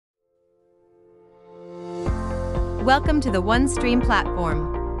Welcome to the OneStream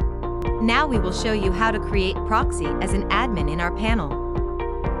platform. Now we will show you how to create Proxy as an admin in our panel.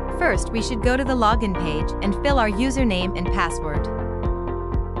 First, we should go to the login page and fill our username and password.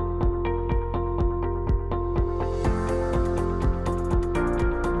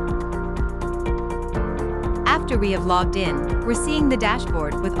 After we have logged in, we're seeing the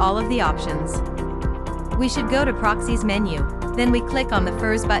dashboard with all of the options. We should go to Proxies menu, then we click on the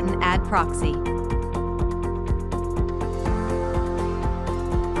first button, Add Proxy.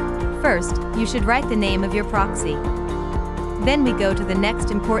 First, you should write the name of your proxy. Then we go to the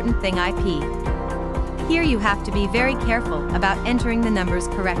next important thing, IP. Here you have to be very careful about entering the numbers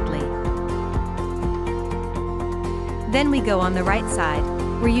correctly. Then we go on the right side,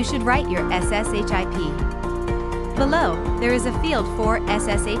 where you should write your SSH IP. Below, there is a field for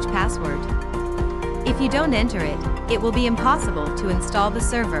SSH password. If you don't enter it, it will be impossible to install the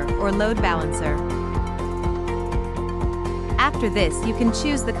server or load balancer. After this, you can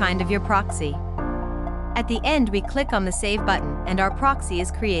choose the kind of your proxy. At the end, we click on the Save button and our proxy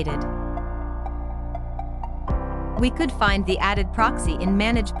is created. We could find the added proxy in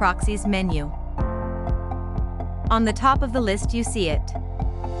Manage Proxies menu. On the top of the list you see it.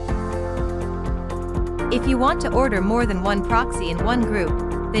 If you want to order more than one proxy in one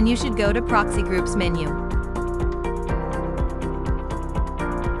group, then you should go to Proxy Groups menu.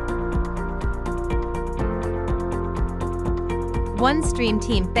 OneStream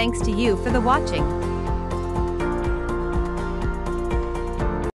team thanks to you for the watching.